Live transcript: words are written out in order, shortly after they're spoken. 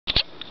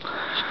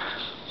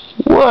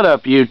What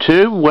up,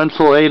 YouTube?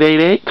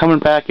 Wenzel888 coming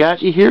back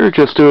at you here,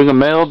 just doing a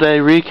Mailday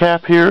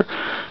recap here.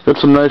 Got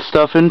some nice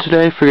stuff in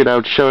today, figured I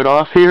would show it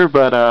off here,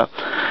 but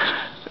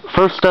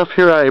first up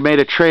here, I made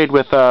a trade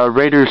with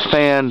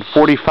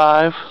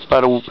Raidersfan45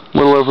 about a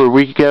little over a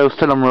week ago.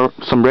 Sent them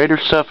some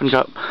Raiders stuff and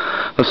got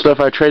the stuff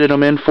I traded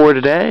them in for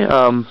today.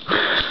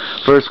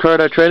 First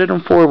card I traded them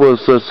for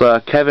was this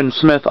Kevin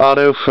Smith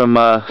auto from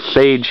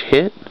Sage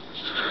Hit.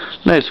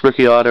 Nice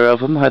rookie auto of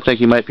him. I think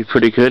he might be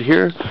pretty good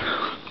here.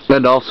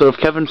 And also, if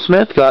Kevin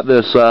Smith got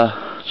this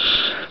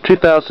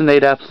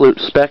 2008 Absolute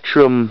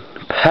Spectrum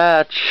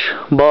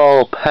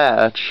ball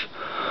patch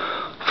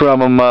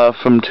from him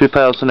from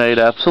 2008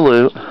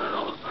 Absolute.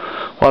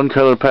 One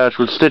color patch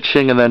with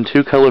stitching and then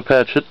two color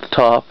patch at the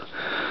top.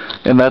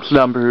 And that's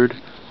numbered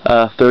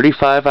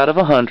 35 out of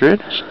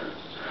 100.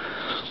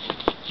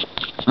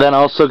 Then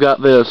also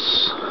got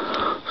this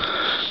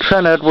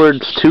Trent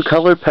Edwards two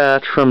color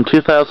patch from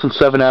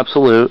 2007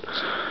 Absolute.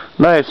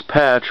 Nice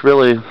patch,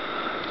 really.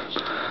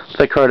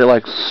 They card it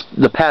like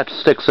the patch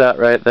sticks out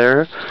right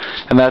there,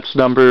 and that's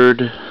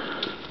numbered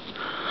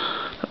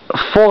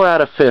 4 out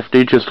of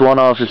 50, just one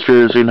off his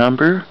jersey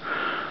number.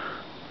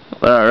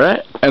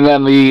 Alright, and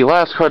then the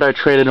last card I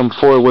traded him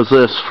for was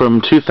this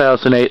from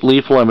 2008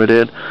 Leaf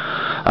Limited,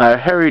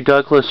 Harry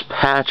Douglas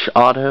patch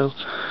auto.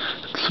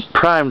 It's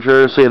prime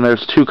jersey, and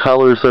there's two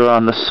colors there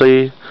on the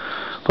C,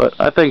 but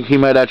I think he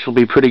might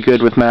actually be pretty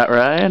good with Matt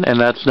Ryan, and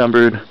that's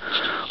numbered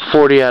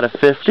 40 out of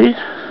 50.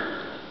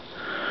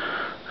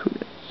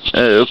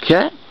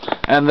 Okay,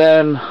 and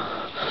then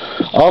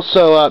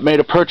also made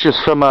a purchase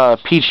from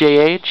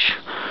PJH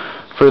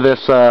for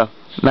this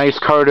nice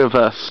card of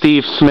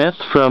Steve Smith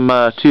from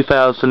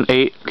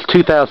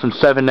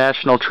 2007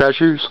 National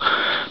Treasures.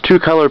 Two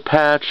color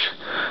patch,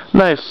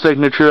 nice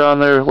signature on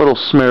there, little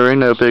smearing,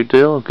 no big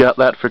deal. Got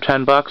that for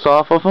 $10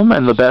 off of them,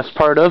 and the best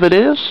part of it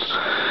is,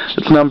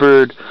 it's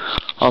numbered,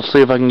 I'll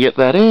see if I can get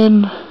that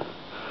in,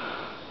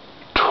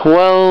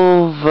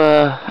 12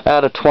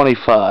 out of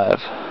 25.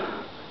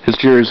 His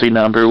jersey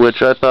number,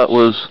 which I thought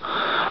was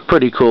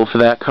pretty cool for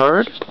that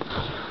card.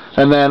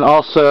 And then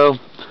also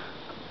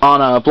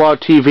on Blog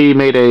TV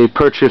made a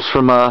purchase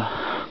from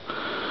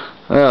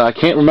I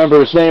can't remember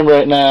his name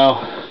right now,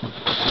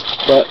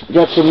 but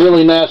got some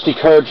really nasty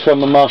cards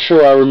from him. I'm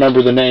sure I'll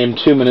remember the name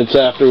 2 minutes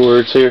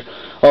afterwards here.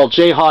 Oh,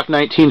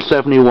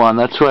 Jawhawk1971,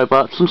 that's who I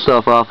bought some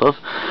stuff off of.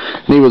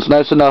 And he was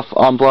nice enough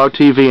on Blog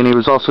TV, and he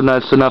was also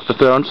nice enough to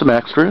throw in some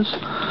extras.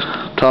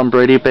 Tom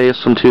Brady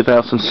base from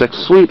 2006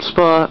 Sweet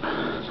Spot.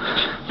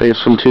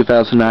 Base from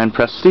 2009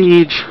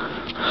 Prestige.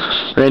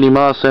 Randy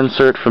Moss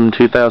insert from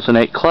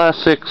 2008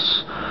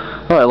 Classics.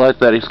 Oh, I like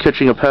that. He's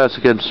catching a pass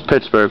against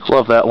Pittsburgh.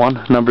 Love that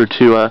one. Number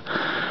 2,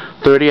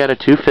 30 out of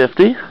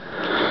 250.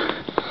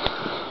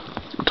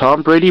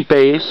 Tom Brady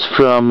base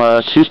from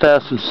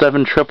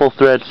 2007 Triple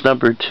Threads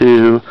number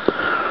 2,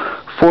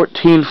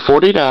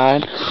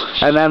 1449.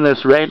 And then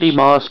this Randy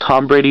Moss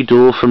Tom Brady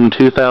duel from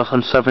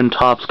 2007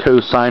 Topps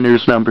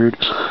Co-Signers numbered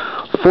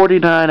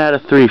 49 out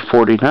of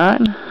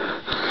 349.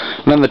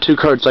 And then the two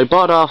cards I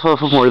bought off of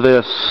him were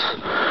this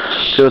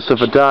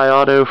Joseph Adai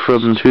auto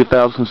from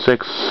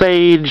 2006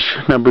 Sage,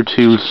 number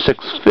 2,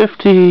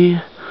 650.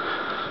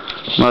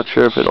 Not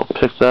sure if it'll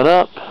pick that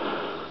up.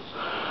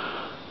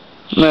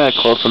 Nah,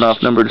 close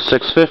enough, number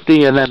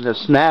 650. And then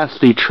this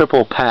nasty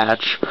triple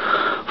patch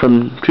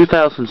from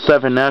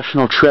 2007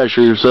 National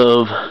Treasures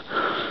of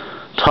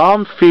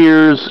Tom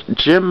Fears,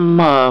 Jim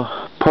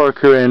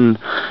Parker, and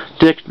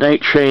Dick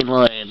Night Train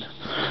Lane.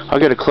 I'll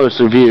get a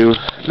closer view.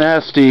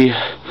 Nasty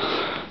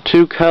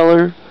two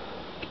color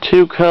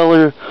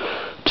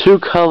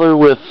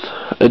with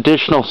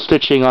additional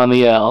stitching on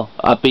the L,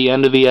 at the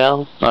end of the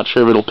L. Not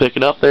sure if it'll pick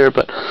it up there,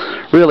 but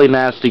really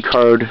nasty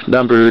card,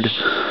 numbered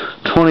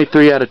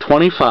 23 out of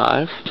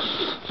 25.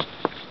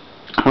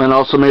 And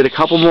also made a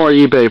couple more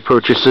eBay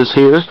purchases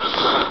here.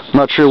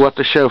 Not sure what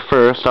to show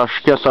first. I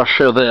guess I'll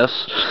show this.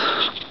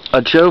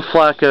 A Joe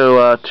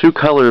Flacco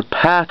two-color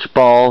patch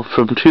ball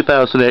from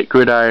 2008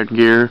 Gridiron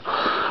Gear.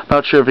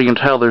 Not sure if you can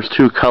tell there's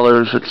two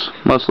colors. It's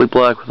mostly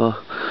black with a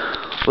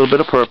little bit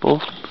of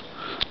purple.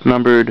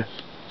 Numbered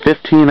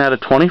 15 out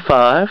of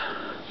 25.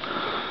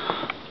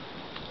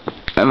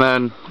 And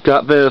then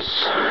got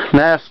this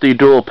nasty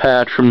dual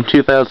patch from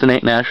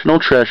 2008 National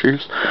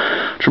Treasures.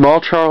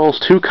 Jamal Charles,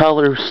 two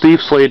color, Steve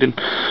Sladen,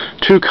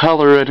 two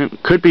color, and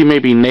it could be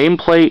maybe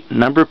nameplate,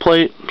 number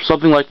plate,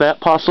 something like that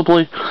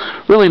possibly.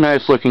 Really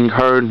nice looking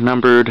card,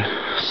 numbered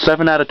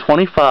 7 out of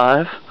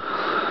 25.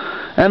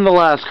 And the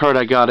last card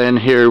I got in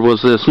here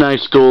was this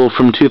nice duel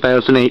from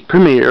 2008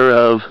 Premiere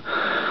of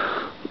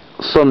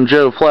some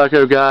Joe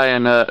Flacco guy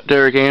and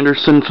Derek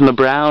Anderson from the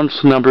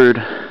Browns,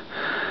 numbered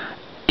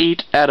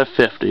 8 out of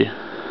 50.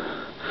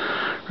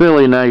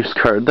 Really nice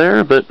card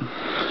there, but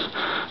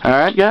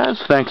alright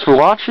guys, thanks for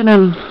watching,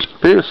 and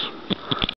peace.